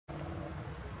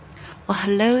Well,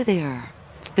 hello there.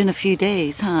 It's been a few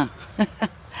days, huh?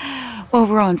 Well,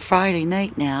 we're on Friday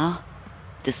night now,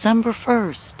 December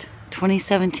 1st,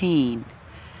 2017.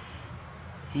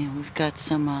 And we've got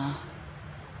some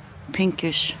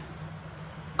pinkish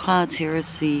clouds here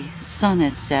as the sun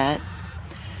has set.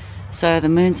 So the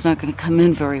moon's not going to come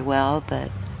in very well,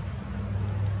 but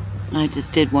I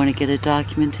just did want to get a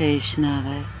documentation of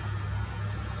it.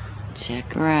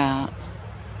 Check her out.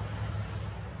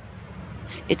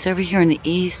 It's over here in the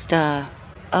east,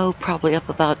 probably up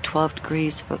about 12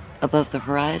 degrees above the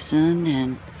horizon,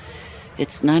 and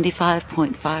it's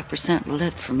 95.5%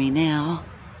 lit for me now.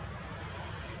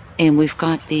 And we've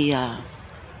got the,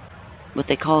 what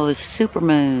they call the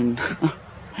supermoon.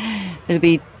 It'll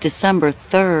be December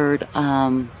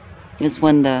 3rd, is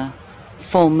when the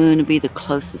full moon will be the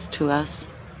closest to us.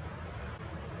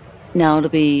 Now it'll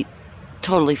be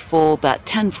totally full about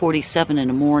 10:47 in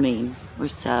the morning or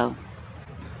so.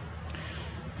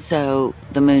 So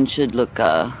the moon should look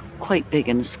quite big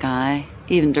in the sky,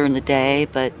 even during the day,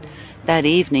 but that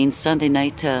evening, Sunday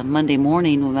night to Monday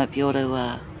morning, we might be able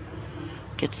to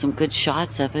get some good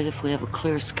shots of it if we have a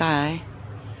clear sky.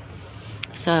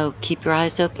 So keep your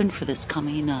eyes open for this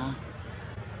coming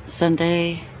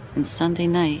Sunday and Sunday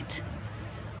night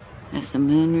as the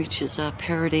moon reaches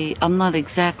parity. I'm not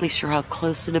exactly sure how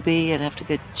close it'll be. I'd have to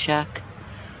go check,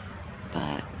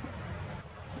 but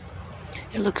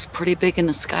it looks pretty big in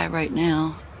the sky right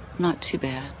now. Not too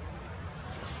bad.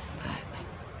 But,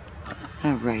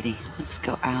 alrighty, let's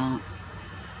go out.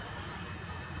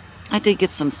 I did get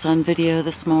some sun video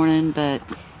this morning, but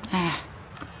I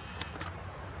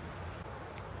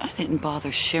didn't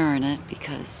bother sharing it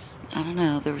because, I don't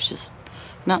know, there was just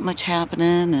not much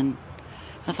happening, and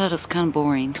I thought it was kind of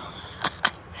boring.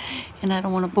 And I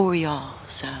don't want to bore y'all,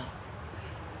 so.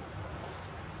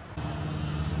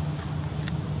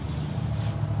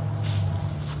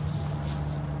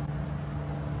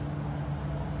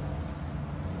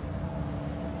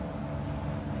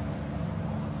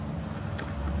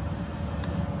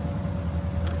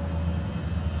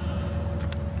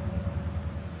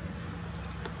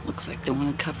 Looks like they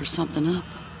want to cover something up.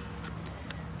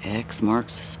 X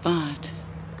marks the spot.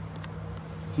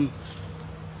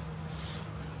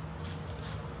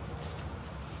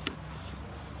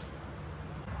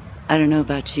 I don't know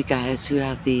about you guys who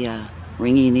have the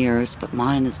ringing ears, but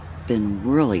mine has been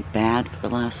really bad for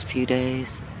the last few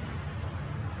days.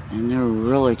 And they're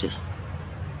really just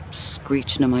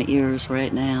screeching in my ears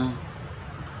right now.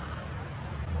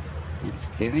 It's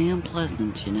very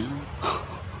unpleasant, you know.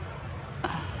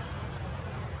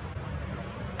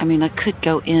 I mean, I could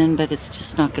go in, but it's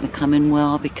just not going to come in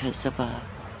well because of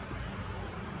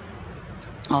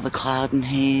all the cloud and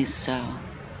haze, so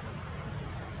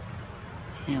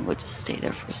yeah, we'll just stay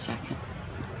there for a second.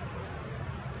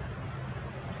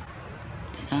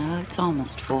 So it's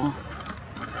almost full.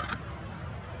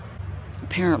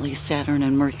 Apparently Saturn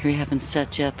and Mercury haven't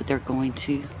set yet, but they're going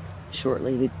to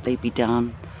shortly. They'd be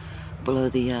down below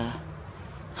the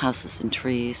houses and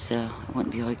trees, so I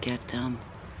wouldn't be able to get them.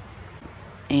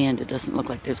 And it doesn't look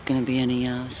like there's going to be any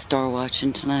star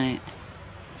watching tonight.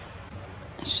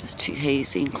 It's just too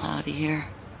hazy and cloudy here.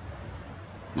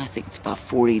 And I think it's about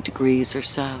 40 degrees or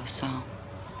so,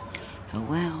 oh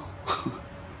well.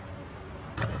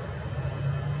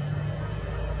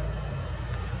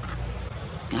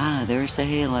 There's a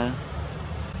halo.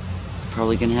 It's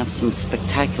probably going to have some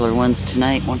spectacular ones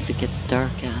tonight once it gets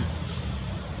dark out.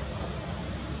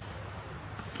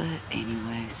 But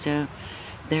anyway, so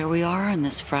there we are on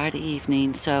this Friday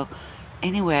evening. So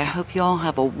anyway, I hope you all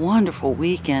have a wonderful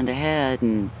weekend ahead,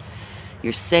 and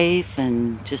you're safe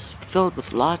and just filled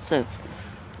with lots of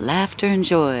laughter and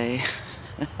joy.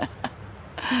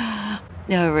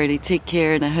 Alrighty, take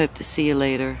care, and I hope to see you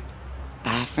later.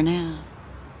 Bye for now.